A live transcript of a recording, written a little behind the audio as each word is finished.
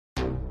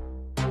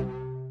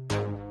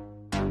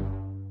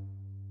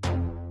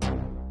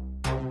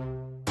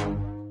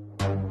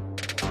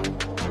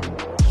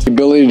The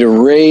ability to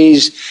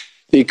raise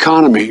the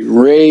economy,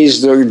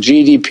 raise the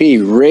GDP,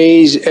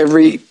 raise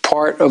every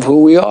part of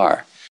who we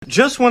are.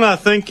 Just when I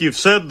think you've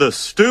said the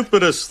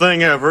stupidest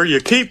thing ever, you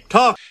keep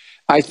talking.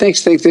 I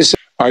think this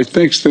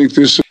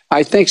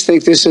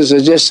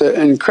is just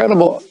an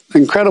incredible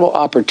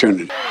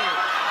opportunity.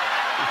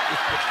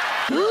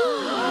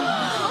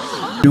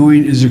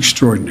 Doing is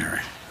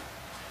extraordinary,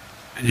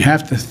 and you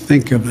have to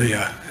think of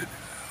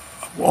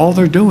all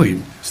they're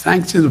doing.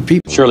 Thanks to the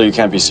people. Surely you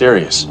can't be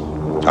serious.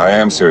 I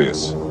am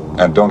serious,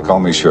 and don't call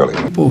me Shirley.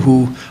 People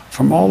who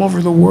from all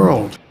over the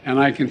world, and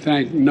I can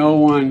think no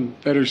one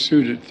better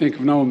suited. Think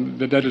of no one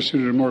better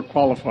suited or more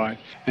qualified.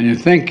 And you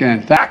think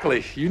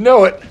exactly, you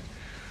know it.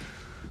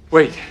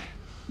 Wait,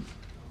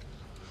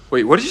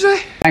 what did you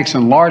say? Thanks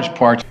in large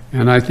part,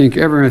 and I thank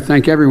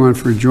everyone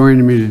for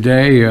joining me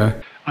today.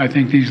 I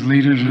think these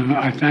leaders, and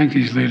I thank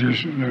these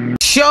leaders.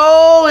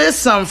 Show is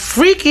some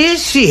freaky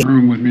shit.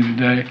 Room with me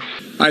today.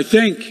 I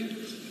thank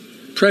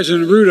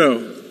President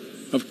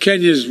Ruto of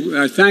Kenya.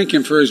 I thank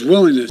him for his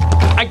willingness.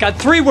 I got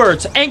 3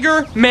 words: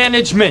 anger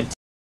management.